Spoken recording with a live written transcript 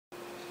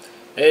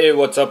Hey,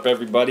 what's up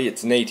everybody?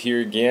 It's Nate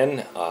here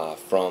again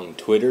from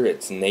Twitter.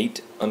 It's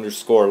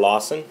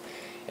Nate_Lawson,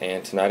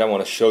 and tonight I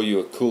want to show you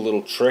a cool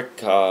little trick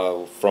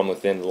from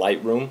within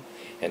Lightroom,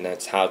 and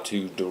that's how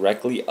to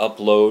directly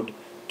upload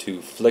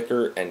to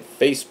Flickr and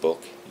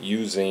Facebook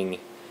using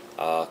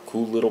a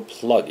cool little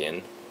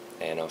plugin,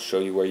 and I'll show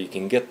you where you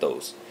can get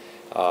those.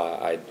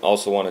 I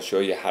also want to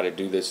show you how to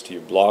do this to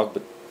your blog,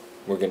 but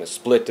we're going to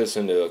split this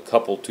into a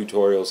couple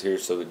tutorials here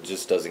so it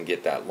just doesn't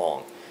get that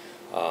long.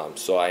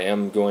 So I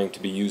am going to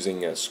be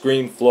using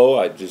ScreenFlow.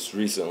 I just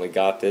recently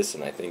got this,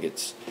 and I think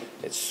it's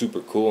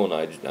super cool,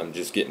 and I'm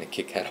just getting a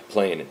kick out of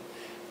playing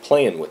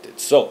with it.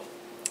 So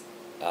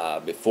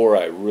before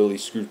I really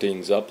screw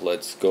things up,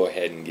 let's go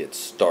ahead and get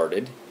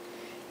started.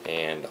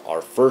 And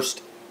our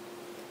first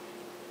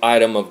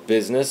item of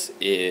business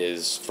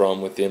is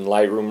from within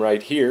Lightroom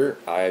right here.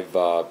 I've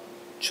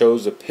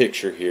chose a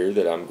picture here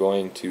that I'm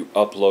going to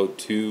upload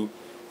to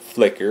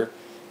Flickr.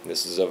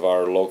 This is of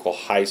our local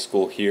high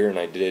school here, and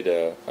I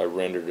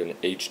rendered an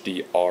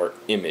HDR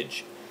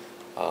image.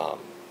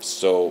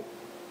 So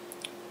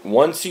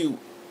once you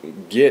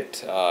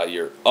get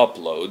your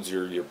uploads,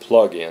 your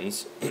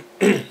plugins,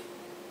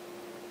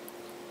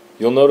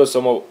 you'll notice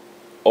I'm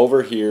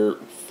over here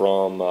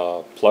from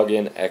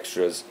plugin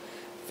extras,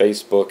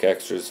 Facebook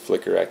extras,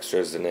 Flickr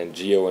extras, and then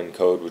geo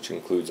encode, which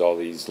includes all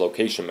these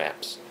location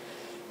maps.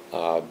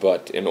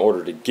 But in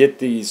order to get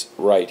these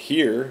right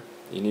here,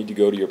 you need to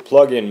go to your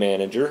plugin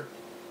manager,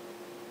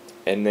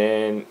 and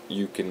then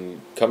you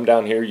can come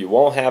down here. You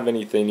won't have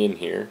anything in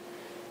here.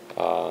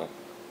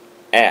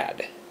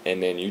 Add,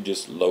 and then you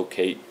just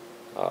locate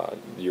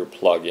your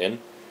plugin,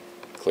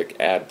 click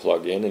add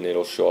plugin, and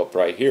it'll show up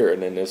right here,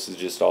 and then this is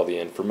just all the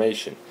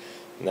information.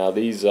 Now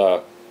these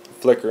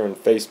Flickr and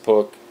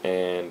Facebook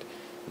and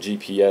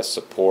GPS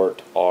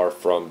support are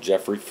from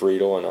Jeffrey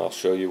Friedel, and I'll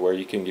show you where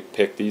you can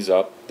pick these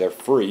up. They're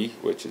free,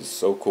 which is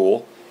so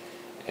cool.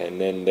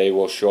 And then they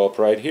will show up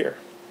right here.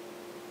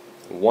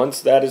 Once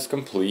that is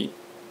complete,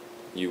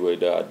 you would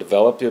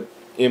develop the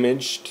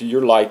image to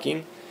your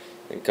liking,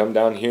 and come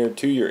down here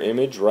to your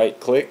image, right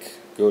click,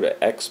 go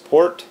to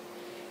export,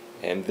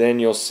 and then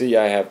you'll see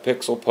I have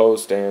pixel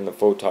post and the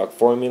photog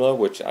formula,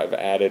 which I've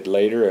added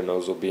later, and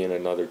those will be in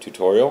another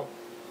tutorial.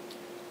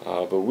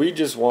 But we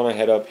just want to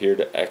head up here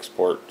to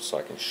export so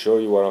I can show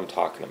you what I'm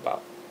talking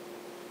about.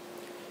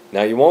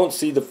 Now you won't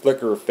see the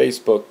Flickr or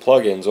Facebook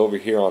plugins over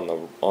here on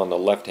the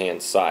left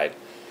hand side.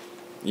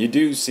 You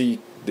do see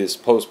this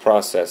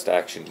post-processed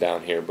action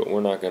down here, but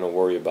we're not going to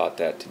worry about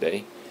that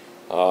today.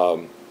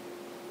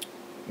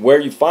 Where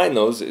you find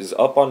those is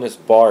up on this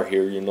bar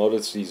here. You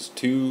notice these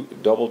two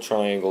double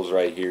triangles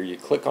right here. You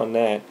click on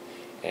that,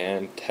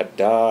 and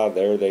ta-da,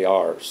 there they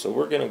are. So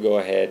we're going to go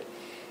ahead.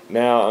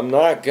 Now I'm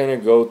not going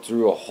to go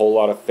through a whole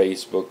lot of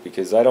Facebook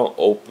because I don't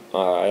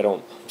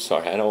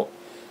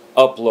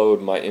upload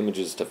my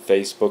images to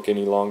Facebook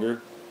any longer,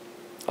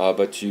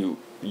 but you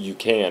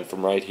can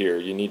from right here.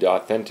 You need to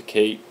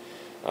authenticate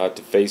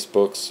to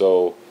Facebook,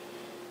 so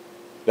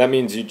that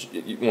means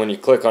when you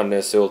click on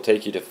this, it'll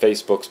take you to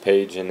Facebook's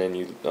page, and then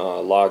you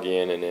log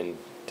in and then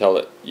tell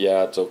it,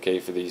 yeah, it's okay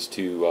for these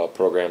two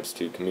programs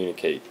to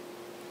communicate.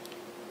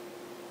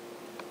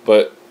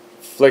 But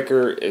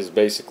Flickr is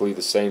basically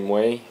the same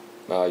way.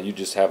 You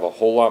just have a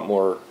whole lot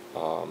more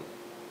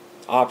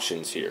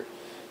options here.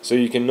 So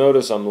you can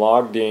notice I'm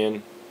logged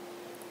in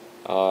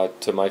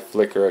to my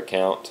Flickr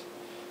account.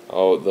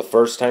 The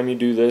first time you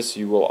do this,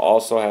 you will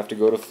also have to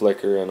go to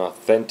Flickr and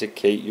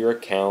authenticate your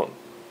account.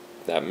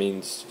 That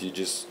means you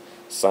just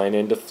sign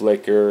into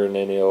Flickr, and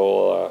then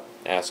it'll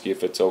ask you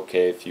if it's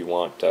okay if you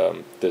want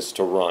this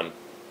to run.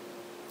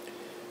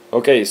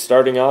 Okay,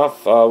 starting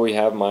off, we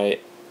have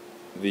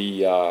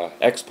the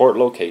export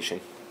location.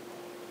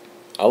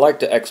 I like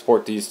to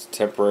export these to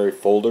temporary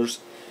folders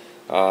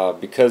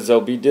because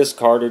they'll be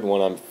discarded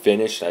when I'm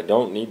finished. I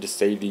don't need to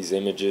save these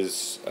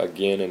images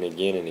again and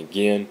again and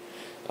again.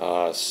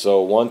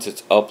 So once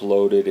it's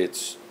uploaded,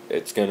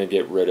 it's going to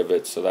get rid of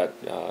it, so that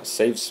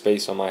saves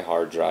space on my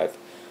hard drive.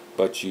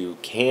 But you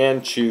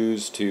can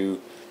choose to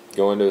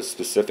go into a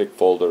specific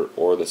folder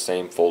or the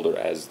same folder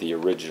as the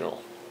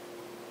original.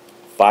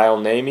 File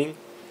naming,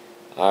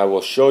 I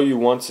will show you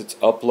once it's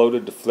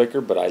uploaded to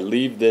Flickr, but I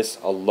leave this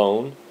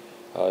alone.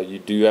 You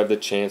do have the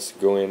chance to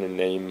go in and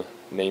name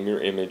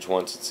your image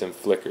once it's in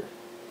Flickr.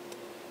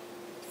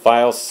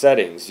 File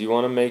settings, you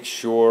want to make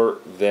sure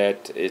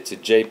that it's a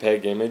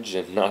JPEG image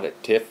and not a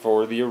TIFF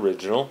or the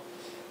original.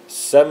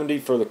 70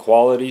 for the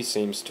quality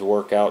seems to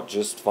work out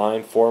just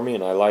fine for me,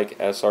 and I like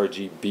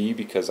sRGB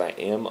because I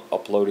am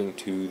uploading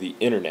to the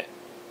internet.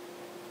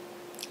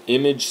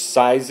 Image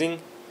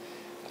sizing,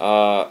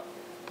 I'm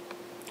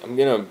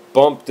going to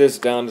bump this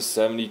down to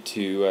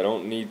 72. I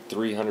don't need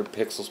 300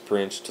 pixels per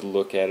inch to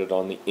look at it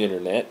on the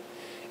internet.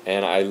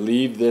 And I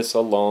leave this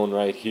alone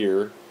right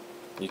here.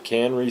 You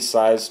can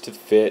resize to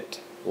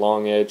fit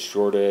long edge,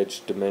 short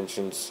edge,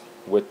 dimensions,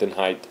 width and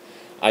height.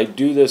 I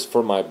do this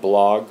for my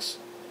blogs,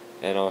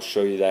 and I'll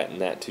show you that in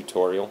that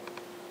tutorial.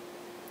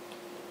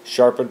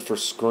 Sharpened for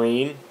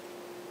screen.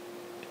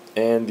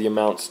 and the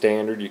amount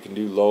standard. You can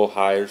do low,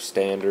 high, or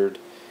standard.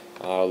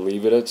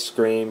 Leave it at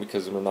screen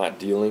because we're not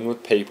dealing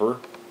with paper.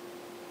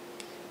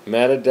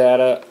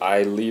 Metadata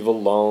I leave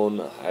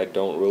alone. I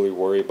don't really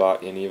worry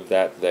about any of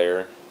that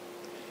there.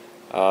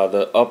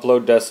 The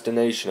upload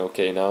destination.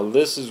 Okay, now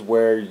this is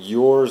where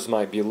yours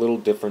might be a little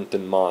different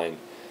than mine.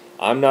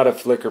 I'm not a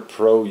Flickr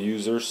Pro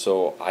user,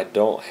 so I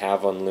don't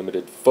have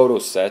unlimited photo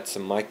sets,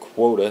 and my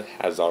quota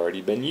has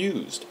already been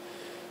used.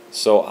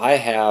 So I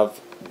have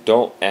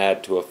don't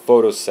add to a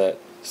photo set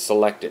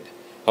selected.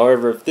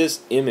 However, if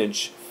this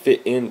image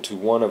fit into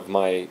one of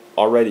my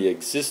already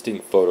existing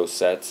photo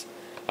sets,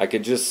 I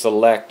could just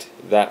select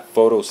that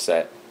photo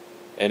set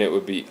and it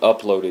would be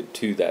uploaded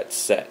to that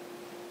set.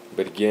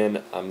 But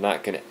again, I'm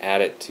not going to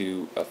add it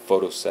to a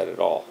photo set at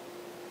all.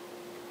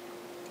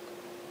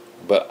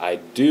 But I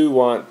do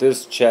want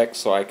this checked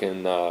so I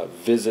can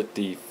visit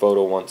the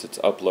photo once it's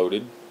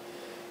uploaded.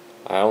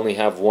 I only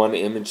have one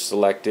image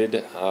selected.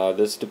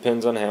 This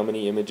depends on how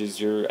many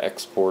images you're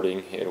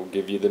exporting. It'll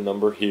give you the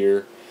number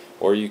here,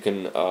 or you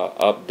can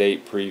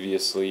update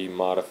previously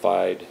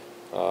modified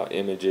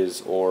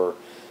images or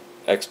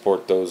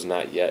export those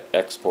not yet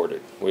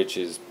exported, which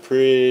is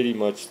pretty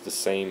much the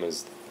same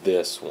as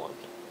this one,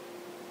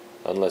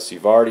 unless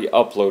you've already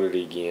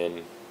uploaded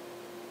again.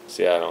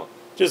 See, I don't.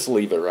 Just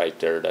leave it right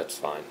there, that's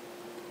fine.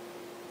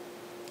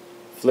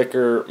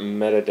 Flickr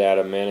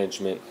metadata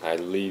management, I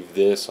leave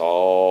this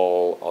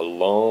all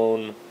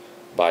alone.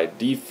 By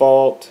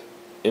default,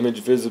 image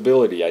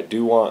visibility, I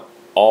do want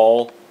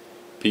all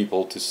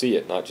people to see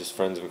it, not just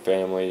friends and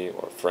family,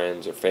 or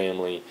friends or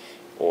family,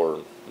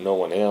 or no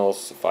one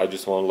else. If I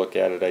just want to look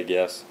at it, I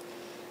guess.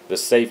 The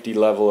safety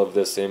level of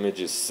this image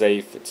is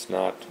safe. It's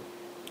not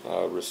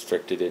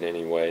restricted in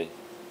any way.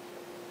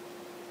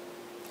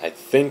 I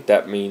think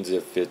that means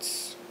if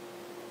it's,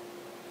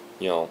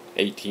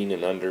 18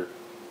 and under.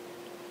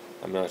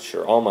 I'm not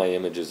sure. All my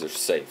images are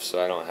safe,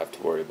 so I don't have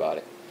to worry about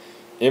it.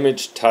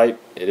 Image type,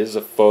 it is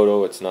a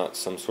photo. It's not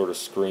some sort of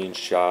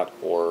screenshot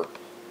or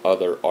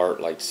other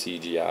art like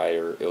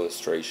CGI or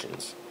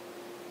illustrations.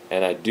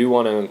 And I do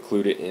want to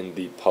include it in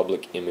the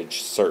public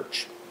image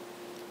search.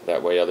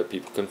 That way other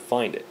people can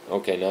find it.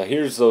 Okay, now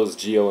here's those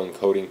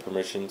geo-encoding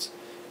permissions.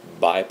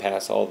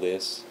 Bypass all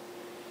this.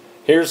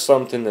 Here's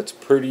something that's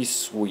pretty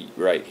sweet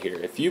right here.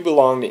 If you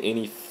belong to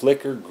any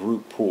Flickr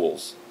group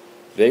pools,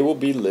 they will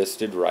be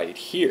listed right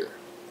here.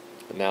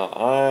 Now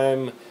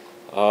I'm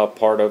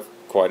part of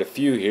quite a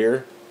few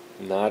here.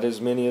 Not as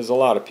many as a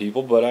lot of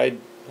people, but I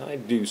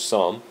do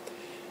some.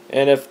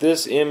 And if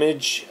this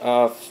image,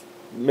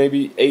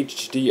 maybe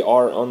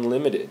HDR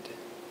unlimited,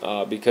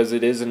 because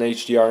it is an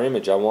HDR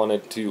image, I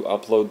wanted to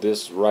upload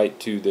this right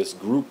to this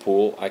group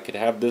pool, I could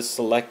have this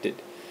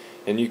selected.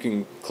 And you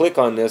can click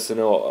on this and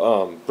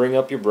it'll bring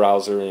up your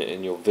browser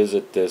and you'll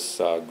visit this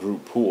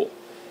group pool.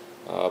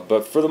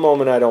 But for the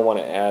moment I don't want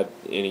to add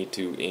any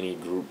to any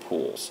group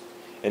pools.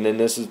 And then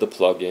this is the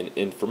plugin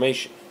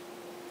information.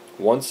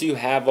 Once you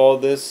have all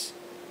this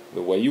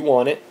the way you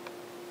want it,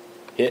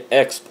 hit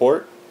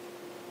export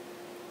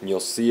and you'll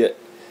see it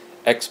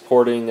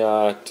exporting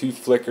to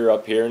Flickr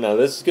up here. Now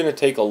this is going to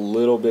take a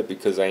little bit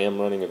because I am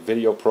running a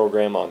video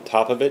program on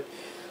top of it.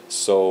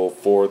 So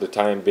for the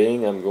time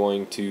being I'm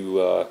going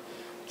to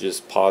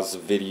just pause the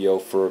video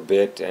for a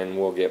bit and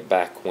we'll get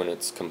back when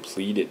it's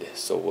completed.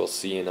 So we'll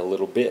see in a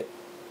little bit.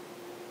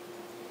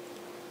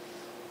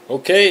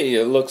 Okay,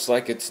 it looks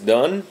like it's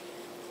done.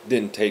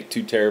 Didn't take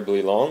too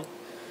terribly long.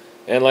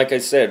 And like I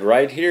said,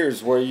 right here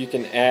is where you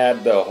can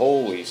add the,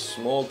 holy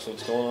smokes,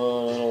 what's going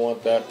on? I don't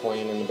want that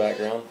playing in the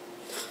background.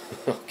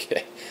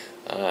 Okay,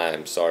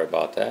 I'm sorry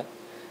about that.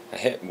 I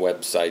hate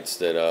websites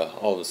that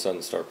all of a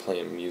sudden start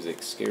playing music.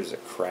 It scares the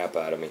crap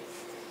out of me.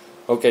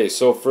 Okay,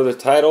 so for the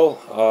title,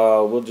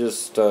 we'll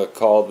just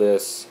call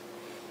this,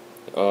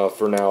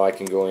 for now I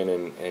can go in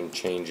and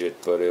change it,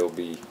 but it'll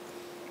be,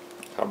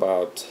 how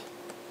about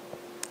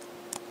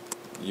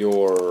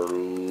your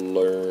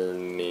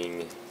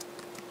learning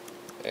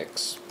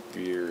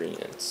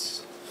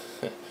experience.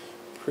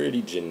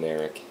 Pretty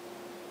generic.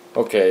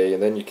 Okay,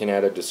 and then you can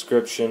add a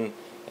description,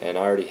 and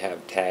I already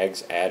have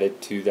tags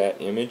added to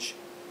that image,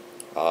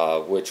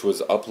 which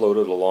was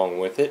uploaded along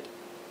with it.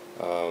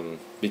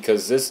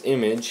 Because this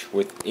image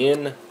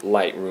within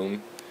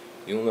Lightroom,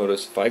 you'll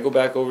notice if I go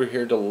back over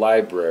here to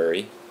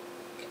library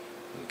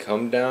and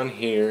come down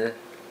here,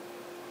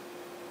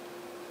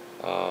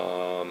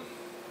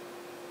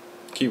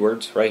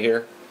 keywords right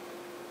here,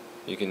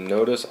 you can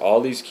notice all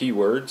these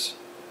keywords,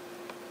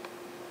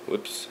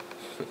 whoops,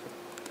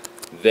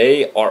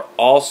 they are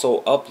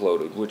also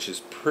uploaded, which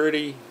is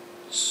pretty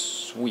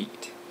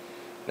sweet.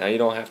 Now you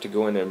don't have to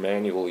go in there and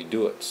manually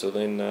do it, so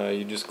then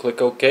you just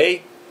click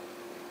OK.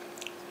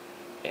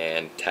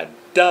 And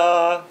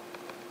ta-da!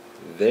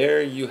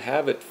 There you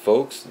have it,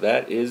 folks.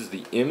 That is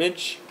the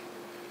image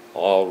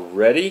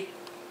already.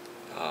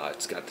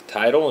 It's got the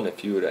title, and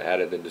if you would have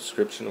added a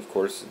description, of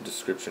course, the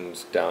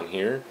description's down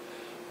here.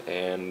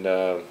 And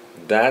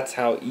that's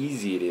how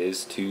easy it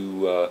is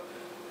to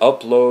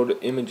upload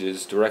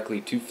images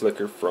directly to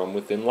Flickr from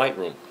within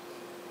Lightroom.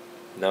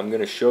 Now I'm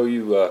going to show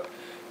you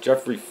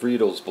Jeffrey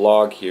Friedel's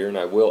blog here, and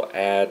I will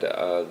add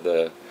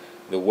the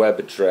web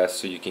address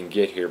so you can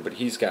get here. But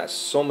he's got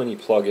so many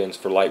plugins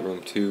for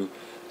Lightroom 2,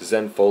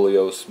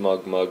 Zenfolio,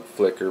 SmugMug,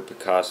 Flickr,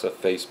 Picasa,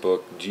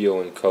 Facebook,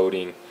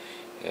 geoencoding,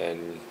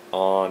 and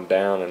on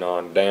down and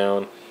on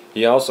down.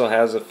 He also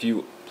has a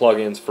few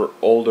plugins for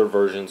older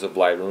versions of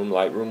Lightroom,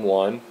 Lightroom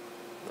 1.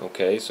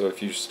 Okay, so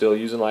if you're still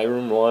using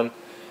Lightroom 1,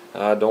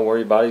 don't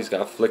worry about it. He's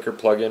got a Flickr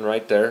plugin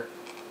right there.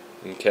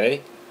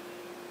 Okay,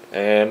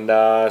 and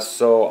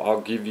so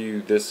I'll give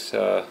you this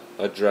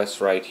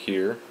address right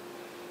here,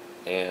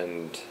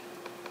 and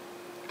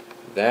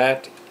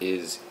that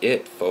is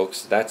it,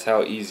 folks. That's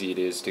how easy it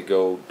is to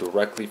go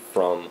directly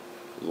from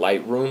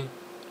Lightroom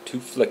to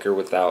Flickr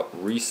without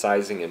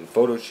resizing in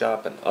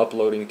Photoshop and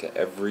uploading to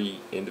every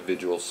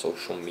individual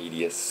social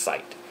media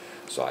site.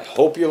 So I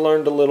hope you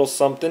learned a little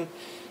something.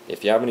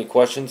 If you have any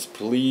questions,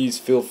 please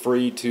feel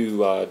free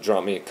to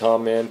drop me a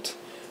comment.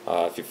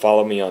 If you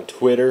follow me on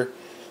Twitter,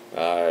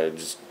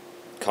 just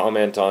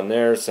comment on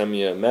there, send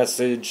me a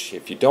message.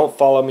 If you don't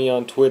follow me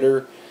on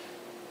Twitter,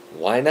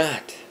 why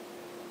not?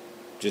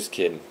 Just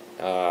kidding.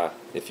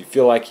 If you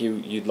feel like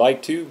you'd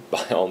like to,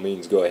 by all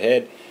means go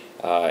ahead.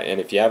 And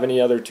if you have any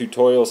other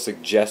tutorial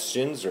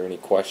suggestions or any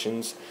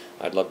questions,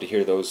 I'd love to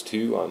hear those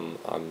too.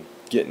 I'm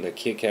getting a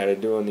kick out of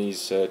doing these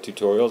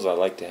tutorials. I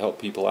like to help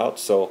people out.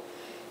 So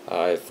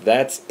if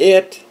that's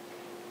it,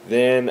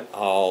 then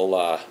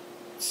I'll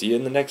see you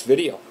in the next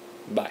video.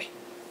 Bye.